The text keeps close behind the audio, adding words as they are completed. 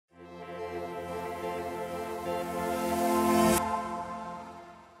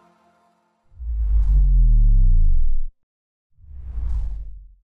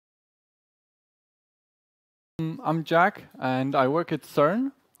I'm Jack, and I work at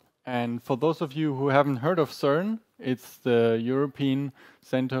CERN. And for those of you who haven't heard of CERN, it's the European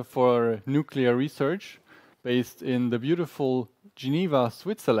Center for Nuclear Research based in the beautiful Geneva,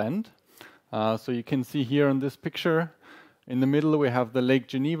 Switzerland. So you can see here in this picture, in the middle we have the Lake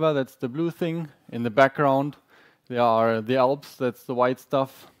Geneva, that's the blue thing. In the background there are the Alps, that's the white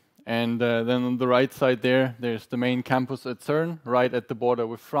stuff. And then on the right side there's the main campus at CERN, right at the border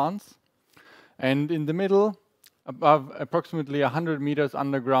with France. And in the middle, above approximately 100 meters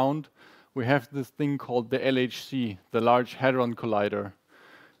underground, we have this thing called the LHC, the Large Hadron Collider.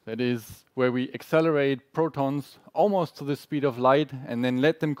 That is where we accelerate protons almost to the speed of light and then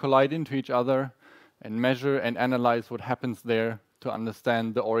let them collide into each other and measure and analyze what happens there to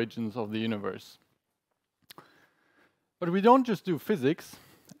understand the origins of the universe. But we don't just do physics,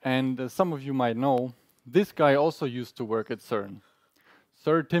 and as some of you might know, this guy also used to work at CERN,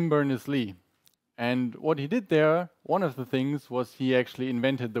 Sir Tim Berners-Lee. And what he did there, one of the things was he actually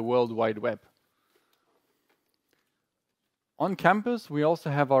invented the World Wide Web. On campus, we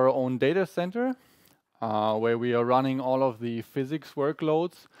also have our own data center, where we are running all of the physics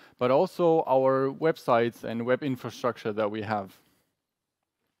workloads, but also our websites and web infrastructure that we have.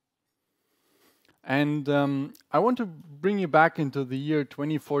 And I want to bring you back into the year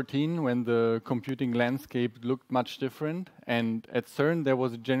 2014, when the computing landscape looked much different. And at CERN, there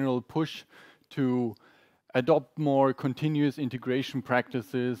was a general push to adopt more continuous integration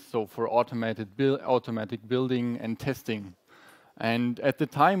practices, so for automatic building and testing. And at the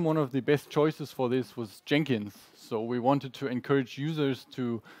time, one of the best choices for this was Jenkins. So we wanted to encourage users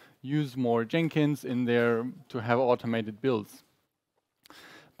to use more Jenkins in there to have automated builds.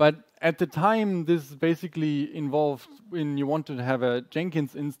 But at the time, this basically involved when you wanted to have a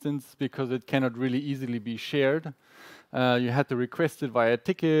Jenkins instance, because it cannot really easily be shared. You had to request it via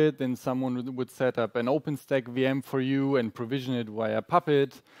ticket, then someone would set up an OpenStack VM for you and provision it via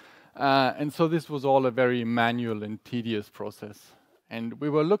Puppet. And so this was all a very manual and tedious process. And we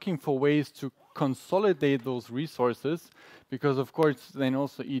were looking for ways to consolidate those resources, because of course then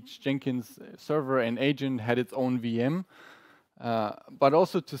also each Jenkins server and agent had its own VM, but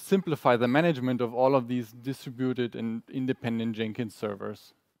also to simplify the management of all of these distributed and independent Jenkins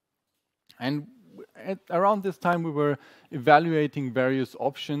servers. And around this time, we were evaluating various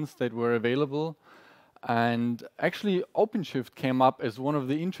options that were available. And actually, OpenShift came up as one of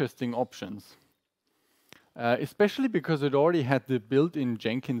the interesting options, especially because it already had the built-in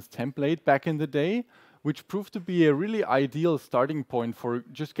Jenkins template back in the day, which proved to be a really ideal starting point for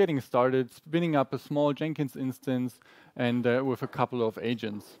just getting started, spinning up a small Jenkins instance and with a couple of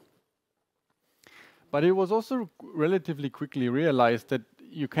agents. But it was also relatively quickly realized that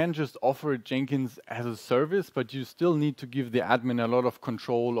you can just offer Jenkins as a service, but you still need to give the admin a lot of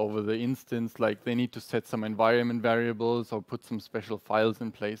control over the instance, like they need to set some environment variables or put some special files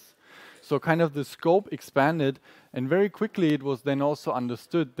in place. So kind of the scope expanded, and very quickly it was then also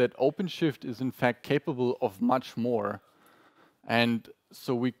understood that OpenShift is in fact capable of much more. And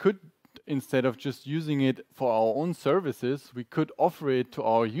so we could, instead of just using it for our own services, we could offer it to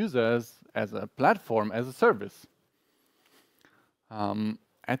our users as a platform, as a service.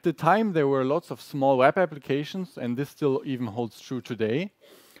 At the time, there were lots of small web applications, and this still even holds true today,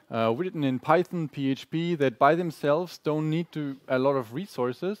 written in Python, PHP, that by themselves don't need a lot of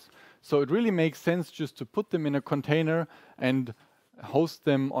resources. So it really makes sense just to put them in a container and host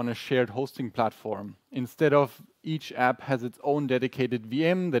them on a shared hosting platform. Instead of each app has its own dedicated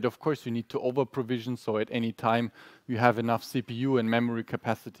VM that, of course, you need to over-provision, so at any time you have enough CPU and memory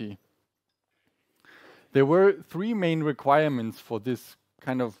capacity. There were three main requirements for this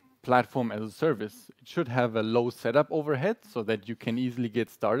kind of platform as a service. It should have a low setup overhead so that you can easily get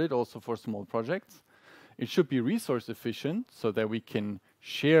started also for small projects. It should be resource efficient so that we can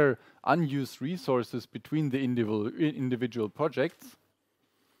share unused resources between the individual projects.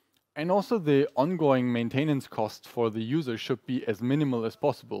 And also the ongoing maintenance cost for the user should be as minimal as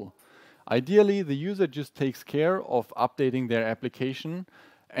possible. Ideally, the user just takes care of updating their application,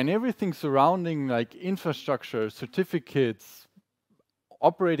 and everything surrounding, like infrastructure, certificates,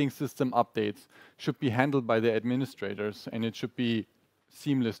 operating system updates, should be handled by the administrators, and it should be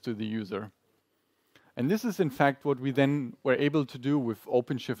seamless to the user. And this is in fact what we then were able to do with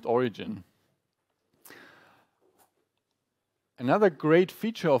OpenShift Origin. Another great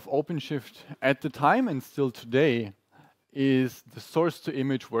feature of OpenShift at the time and still today is the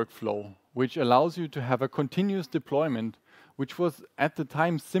source-to-image workflow, which allows you to have a continuous deployment, which was at the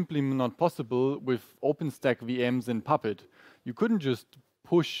time simply not possible with OpenStack VMs and Puppet. You couldn't just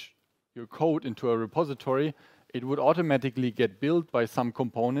push your code into a repository. It would automatically get built by some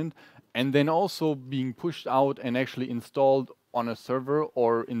component, and then also being pushed out and actually installed on a server,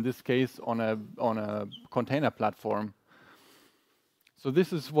 or in this case, on a container platform. So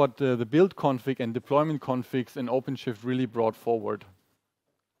this is what the build config and deployment configs in OpenShift really brought forward.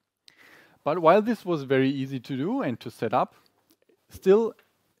 But while this was very easy to do and to set up, still,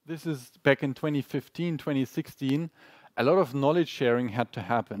 this is back in 2015, 2016, a lot of knowledge sharing had to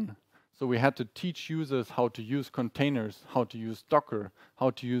happen. So we had to teach users how to use containers, how to use Docker,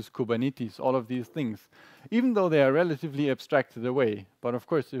 how to use Kubernetes, all of these things, even though they are relatively abstracted away. But of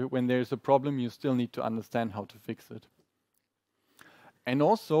course, when there's a problem, you still need to understand how to fix it. And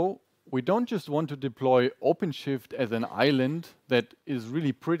also, we don't just want to deploy OpenShift as an island that is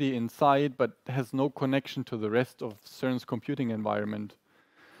really pretty inside, but has no connection to the rest of CERN's computing environment.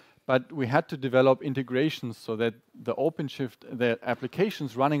 But we had to develop integrations so that the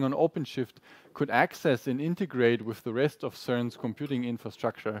applications running on OpenShift could access and integrate with the rest of CERN's computing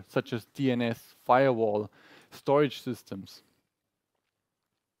infrastructure, such as DNS, firewall, storage systems.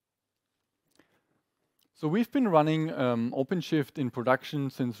 So we've been running OpenShift in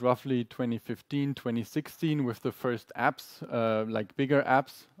production since roughly 2015, 2016 with the first apps, like bigger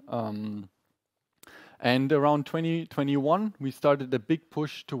apps. And around 2021, we started a big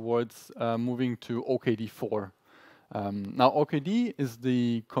push towards moving to OKD4. Now, OKD is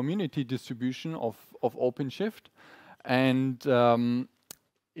the community distribution of OpenShift. And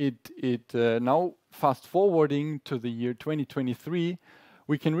now, fast forwarding to the year 2023,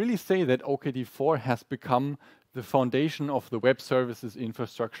 we can really say that OKD4 has become the foundation of the web services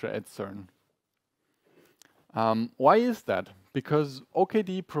infrastructure at CERN. Why is that? Because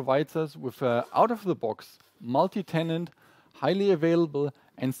OKD provides us with an out-of-the-box, multi-tenant, highly available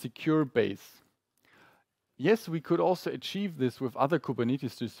and secure base. Yes, we could also achieve this with other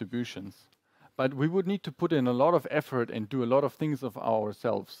Kubernetes distributions, but we would need to put in a lot of effort and do a lot of things of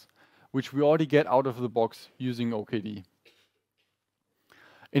ourselves, which we already get out of the box using OKD.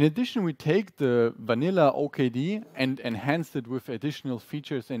 In addition, we take the vanilla OKD and enhance it with additional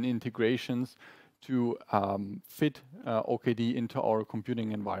features and integrations to fit OKD into our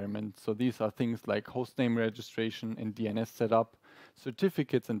computing environment. So these are things like hostname registration and DNS setup,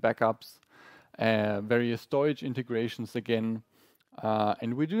 certificates and backups, various storage integrations again.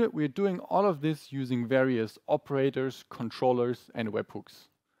 And we're doing all of this using various operators, controllers, and webhooks.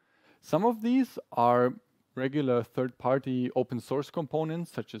 Some of these are regular third-party open source components,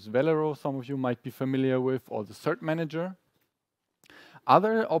 such as Velero, some of you might be familiar with, or the CERT manager.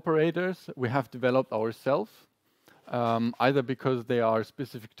 Other operators we have developed ourselves, either because they are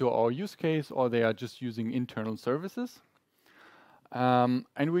specific to our use case or they are just using internal services. And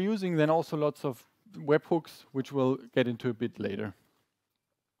we're using then also lots of webhooks, which we'll get into a bit later.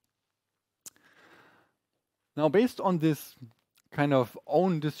 Now, based on this kind of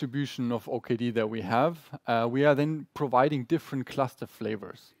own distribution of OKD that we have, we are then providing different cluster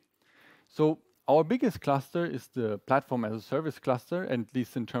flavors. So our biggest cluster is the platform as a service cluster, at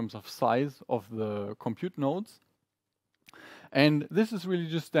least in terms of size of the compute nodes. And this is really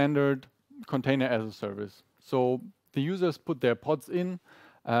just standard container as a service. So the users put their pods in,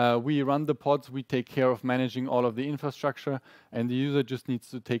 we run the pods, we take care of managing all of the infrastructure, and the user just needs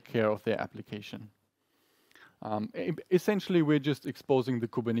to take care of their application. Essentially, we're just exposing the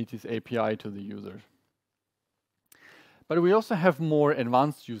Kubernetes API to the user. But we also have more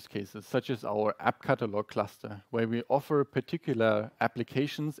advanced use cases, such as our app catalog cluster, where we offer particular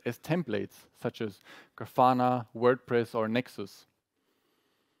applications as templates, such as Grafana, WordPress, or Nexus.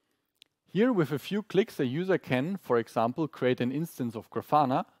 Here, with a few clicks, a user can, for example, create an instance of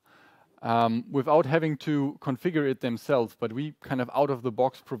Grafana without having to configure it themselves, but we kind of out of the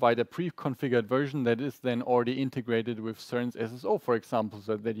box provide a pre-configured version that is then already integrated with CERN's SSO, for example,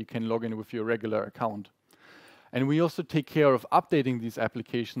 so that you can log in with your regular account. And we also take care of updating these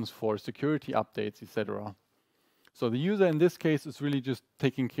applications for security updates, etc. So the user in this case is really just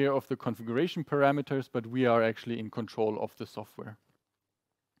taking care of the configuration parameters, but we are actually in control of the software.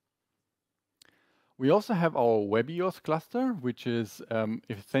 We also have our WebEOS cluster, which is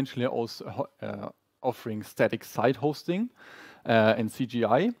essentially also offering static site hosting and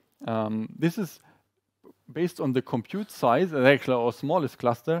CGI. This is based on the compute size, actually our smallest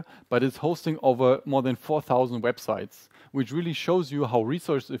cluster, but it's hosting over more than 4,000 websites, which really shows you how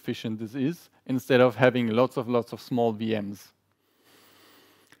resource efficient this is, instead of having lots of small VMs.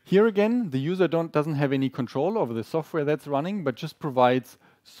 Here again, the user doesn't have any control over the software that's running, but just provides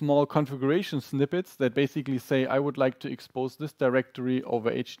small configuration snippets that basically say, I would like to expose this directory over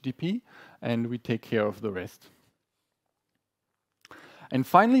HTTP, and we take care of the rest. And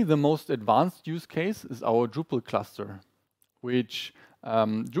finally, the most advanced use case is our Drupal cluster, which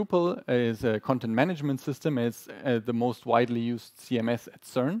Drupal is a content management system. It's the most widely used CMS at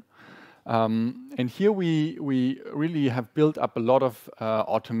CERN. And here we really have built up a lot of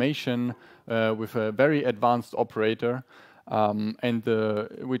automation with a very advanced operator,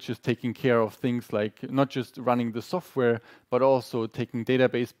 which is taking care of things like not just running the software, but also taking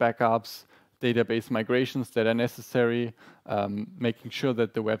database backups, database migrations that are necessary, making sure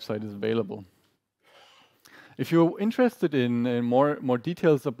that the website is available. If you're interested in more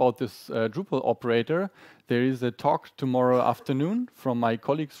details about this Drupal operator, there is a talk tomorrow afternoon from my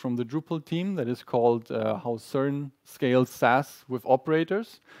colleagues from the Drupal team that is called How CERN Scales SaaS with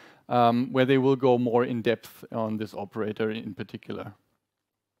Operators, where they will go more in depth on this operator in particular.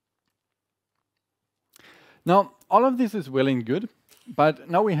 Now, all of this is well and good, but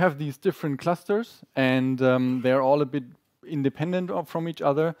now we have these different clusters, and they're all a bit independent from each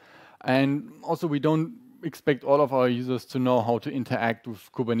other, and also we don't expect all of our users to know how to interact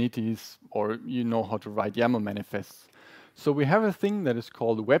with Kubernetes or how to write YAML manifests. So we have a thing that is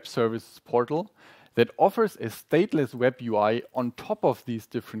called Web Services Portal that offers a stateless web UI on top of these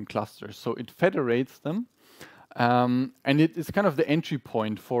different clusters. So it federates them, and it is kind of the entry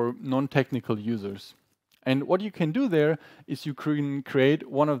point for non-technical users. And what you can do there is you can create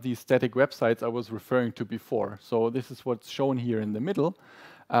one of these static websites I was referring to before. So this is what's shown here in the middle.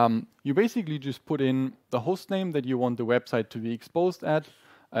 You basically just put in the host name that you want the website to be exposed at,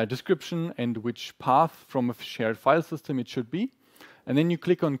 a description, and which path from a shared file system it should be. And then you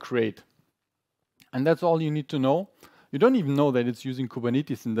click on Create. And that's all you need to know. You don't even know that it's using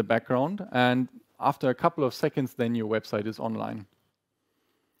Kubernetes in the background. And after a couple of seconds, then your website is online.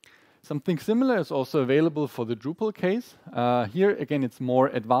 Something similar is also available for the Drupal case. Here, again, it's more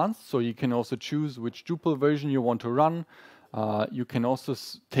advanced. So you can also choose which Drupal version you want to run. You can also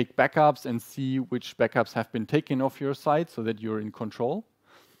take backups and see which backups have been taken off your site so that you're in control.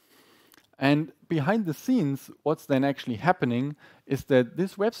 And behind the scenes, what's then actually happening is that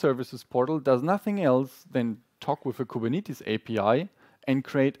this web services portal does nothing else than talk with a Kubernetes API and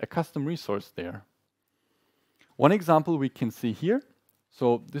create a custom resource there. One example we can see here.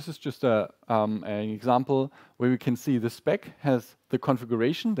 So this is just an example where we can see the spec has the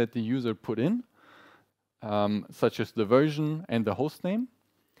configuration that the user put in, such as the version and the host name.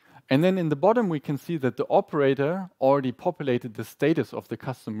 And then in the bottom, we can see that the operator already populated the status of the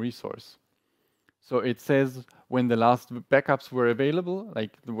custom resource. So it says when the last backups were available,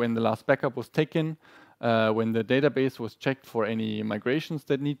 like when the last backup was taken, when the database was checked for any migrations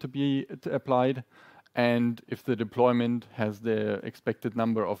that need to be applied, and if the deployment has the expected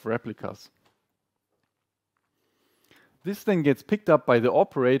number of replicas. This then gets picked up by the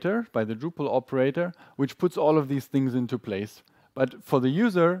operator, by the Drupal operator, which puts all of these things into place. But for the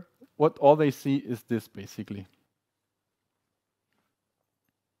user, all they see is this, basically.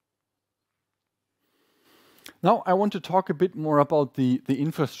 Now, I want to talk a bit more about the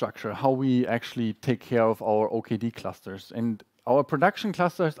infrastructure, how we actually take care of our OKD clusters. And our production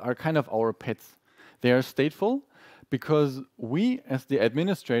clusters are kind of our pets. They are stateful because we, as the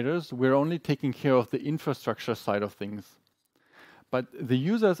administrators, we're only taking care of the infrastructure side of things. But the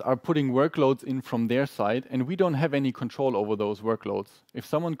users are putting workloads in from their side, and we don't have any control over those workloads. If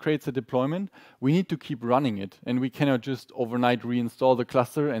someone creates a deployment, we need to keep running it, and we cannot just overnight reinstall the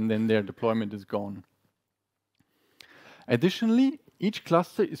cluster and then their deployment is gone. Additionally, each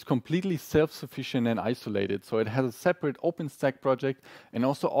cluster is completely self-sufficient and isolated, so it has a separate OpenStack project, and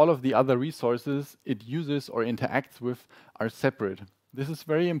also all of the other resources it uses or interacts with are separate. This is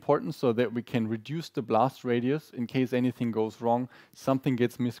very important so that we can reduce the blast radius in case anything goes wrong, something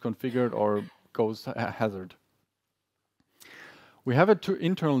gets misconfigured or goes hazard. We have an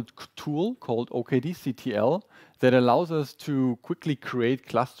internal tool called OKD-CTL that allows us to quickly create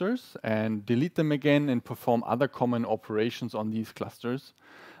clusters and delete them again and perform other common operations on these clusters,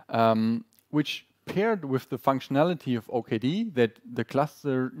 which paired with the functionality of OKD that the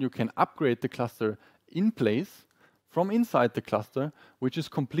cluster, you can upgrade the cluster in place from inside the cluster, which is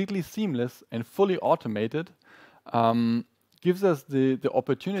completely seamless and fully automated, gives us the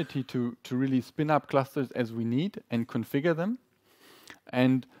opportunity to really spin up clusters as we need and configure them.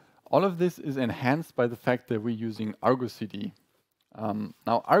 And all of this is enhanced by the fact that we're using Argo CD.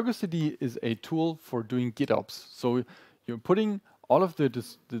 Now, Argo CD is a tool for doing GitOps. So you're putting all of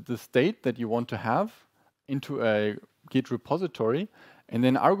the state that you want to have into a Git repository, and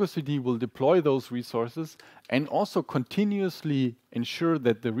then Argo CD will deploy those resources and also continuously ensure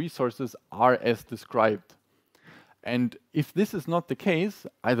that the resources are as described. And if this is not the case,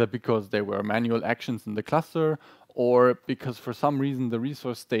 either because there were manual actions in the cluster or because for some reason the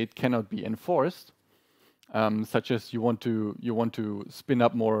resource state cannot be enforced, such as you want to spin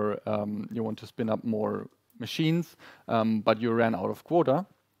up more machines, but you ran out of quota.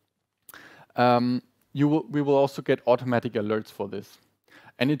 We will also get automatic alerts for this.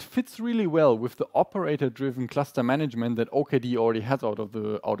 And it fits really well with the operator-driven cluster management that OKD already has out of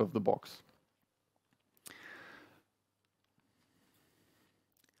the box.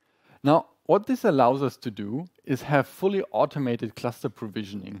 Now, what this allows us to do is have fully automated cluster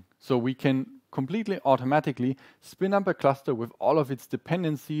provisioning. So we can completely automatically spin up a cluster with all of its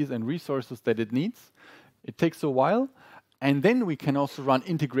dependencies and resources that it needs. It takes a while. And then we can also run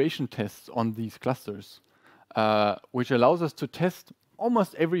integration tests on these clusters, which allows us to test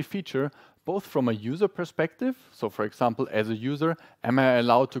almost every feature, both from a user perspective. So for example, as a user, am I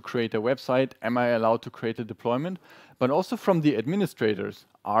allowed to create a website? Am I allowed to create a deployment? But also from the administrators.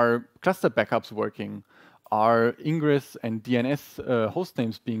 Are cluster backups working? Are ingress and DNS host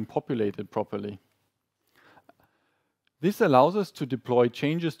names being populated properly? This allows us to deploy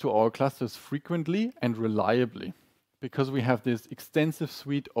changes to our clusters frequently and reliably, because we have this extensive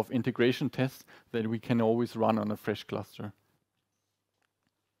suite of integration tests that we can always run on a fresh cluster.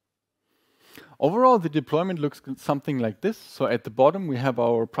 Overall, the deployment looks something like this. So at the bottom, we have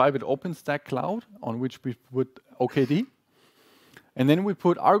our private OpenStack cloud on which we put OKD. And then we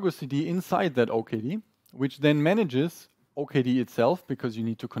put Argo CD inside that OKD, which then manages OKD itself, because you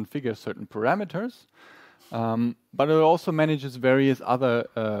need to configure certain parameters. But it also manages various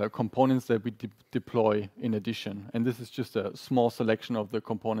other components that we deploy in addition. And this is just a small selection of the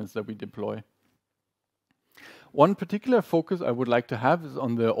components that we deploy. One particular focus I would like to have is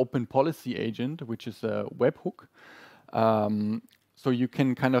on the Open Policy Agent, which is a webhook. So you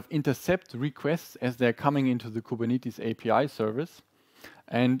can kind of intercept requests as they're coming into the Kubernetes API service.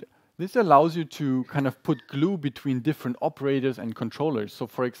 And this allows you to kind of put glue between different operators and controllers. So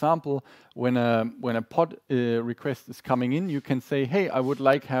for example, when a pod request is coming in, you can say, hey, I would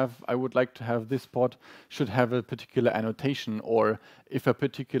like to have this pod should have a particular annotation, or if a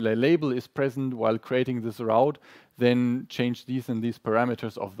particular label is present while creating this route, then change these and these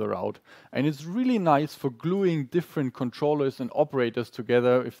parameters of the route. And it's really nice for gluing different controllers and operators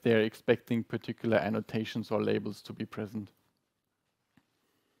together if they're expecting particular annotations or labels to be present.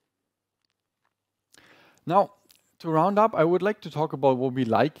 Now, to round up, I would like to talk about what we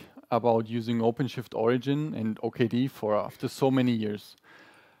like about using OpenShift Origin and OKD for after so many years.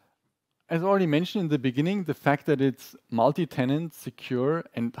 As already mentioned in the beginning, the fact that it's multi-tenant, secure,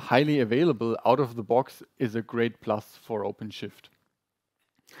 and highly available out of the box is a great plus for OpenShift.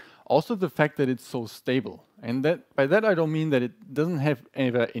 Also, the fact that it's so stable. And by that, I don't mean that it doesn't have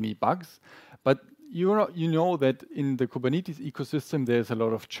ever any bugs, but you know that in the Kubernetes ecosystem, there's a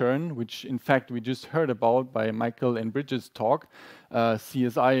lot of churn, which in fact we just heard about by Michael and Bridget's talk,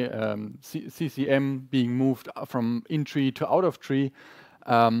 CCM being moved from in-tree to out-of-tree.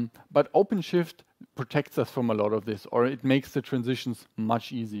 But OpenShift protects us from a lot of this, or it makes the transitions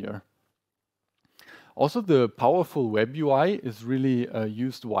much easier. Also, the powerful web UI is really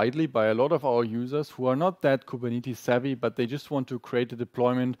used widely by a lot of our users who are not that Kubernetes savvy, but they just want to create a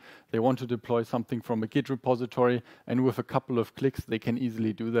deployment. They want to deploy something from a Git repository, and with a couple of clicks, they can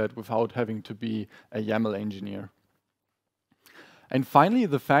easily do that without having to be a YAML engineer. And finally,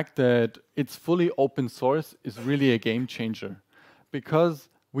 the fact that it's fully open source is really a game changer, because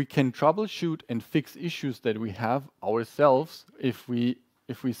we can troubleshoot and fix issues that we have ourselves if we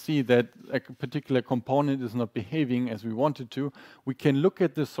see that a particular component is not behaving as we want it to. We can look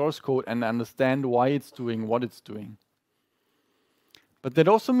at the source code and understand why it's doing what it's doing. But that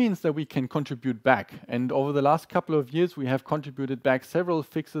also means that we can contribute back. And over the last couple of years, we have contributed back several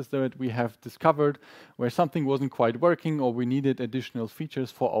fixes that we have discovered where something wasn't quite working or we needed additional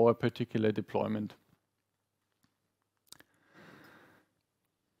features for our particular deployment.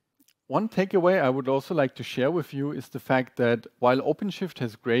 One takeaway I would also like to share with you is the fact that while OpenShift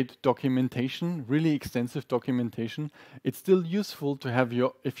has great documentation, really extensive documentation, it's still useful to have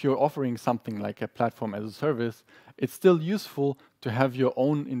if you're offering something like a platform as a service, it's still useful to have your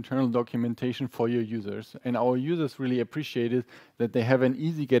own internal documentation for your users. And our users really appreciate it, that they have an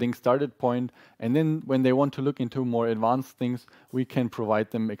easy getting started point. And then when they want to look into more advanced things, we can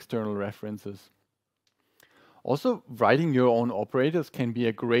provide them external references. Also, writing your own operators can be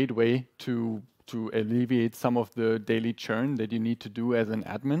a great way to alleviate some of the daily churn that you need to do as an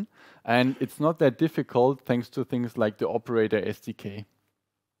admin. And it's not that difficult thanks to things like the operator SDK.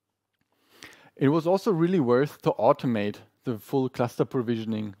 It was also really worth to automate the full cluster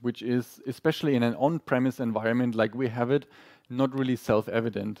provisioning, which is, especially in an on-premise environment like we have it, not really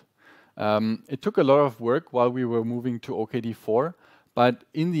self-evident. It took a lot of work while we were moving to OKD4, but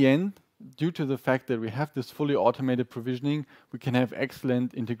in the end, due to the fact that we have this fully automated provisioning, we can have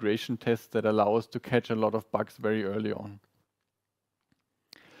excellent integration tests that allow us to catch a lot of bugs very early on.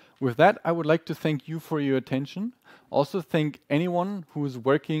 With that, I would like to thank you for your attention. Also thank anyone who is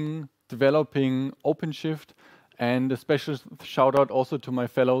working, developing OpenShift, and a special shout out also to my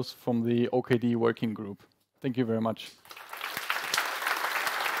fellows from the OKD working group. Thank you very much.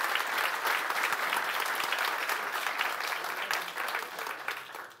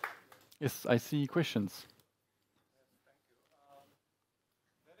 Yes, I see questions.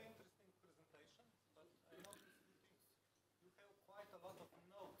 Very interesting presentation, but I noticed two things. You have quite a lot of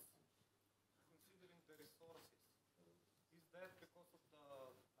nodes considering the resources. Is that because of the,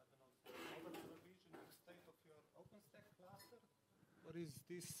 I don't know, over-provisioning state of your OpenStack cluster? Or is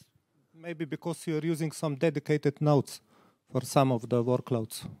this maybe because you're using some dedicated nodes for some of the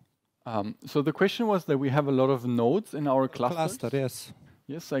workloads? So the question was that we have a lot of nodes in our clusters. Cluster, yes.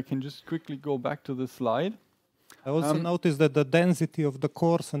 Yes, I can just quickly go back to the slide. I also noticed that the density of the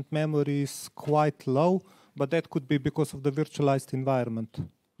cores and memory is quite low, but that could be because of the virtualized environment.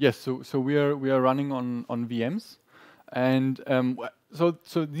 Yes, so we are running on VMs, and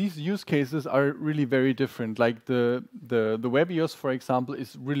so these use cases are really very different. Like the WebEOS, for example,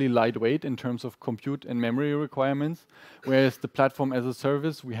 is really lightweight in terms of compute and memory requirements, whereas the platform as a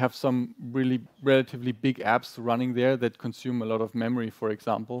service, we have some really relatively big apps running there that consume a lot of memory, for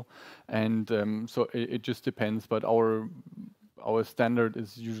example, and so it just depends. But our standard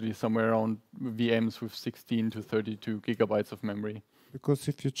is usually somewhere around VMs with 16 to 32 gigabytes of memory. Because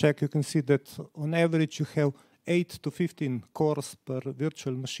if you check, you can see that on average you have 8 to 15 cores per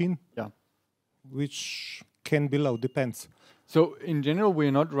virtual machine, which can be low, depends. So in general,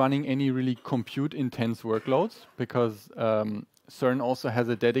 we're not running any really compute-intense workloads because CERN also has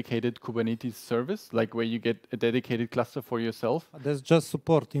a dedicated Kubernetes service, like where you get a dedicated cluster for yourself. There's just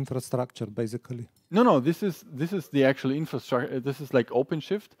support infrastructure, basically. No, this is the actual infrastructure. This is like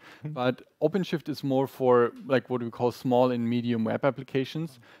OpenShift, but OpenShift is more for like what we call small and medium web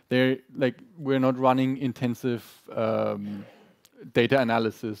applications. They're like we're not running intensive data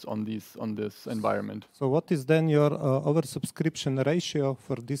analysis on this environment. So what is then your oversubscription ratio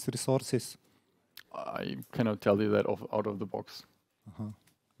for these resources? I cannot tell you that out of the box.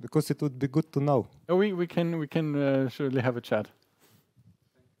 Because it would be good to know. Oh, we can surely have a chat.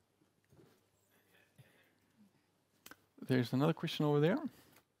 There's another question over there.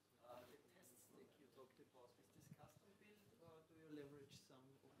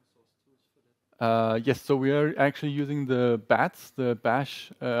 Yes, so we are actually using the BATS, the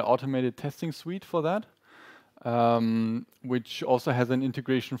Bash automated testing suite for that, which also has an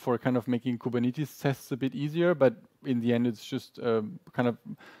integration for kind of making Kubernetes tests a bit easier, but in the end it's just kind of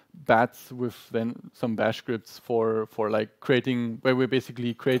BATS with then some Bash scripts for like creating, where we're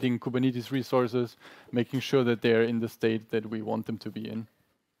basically creating Kubernetes resources, making sure that they're in the state that we want them to be in.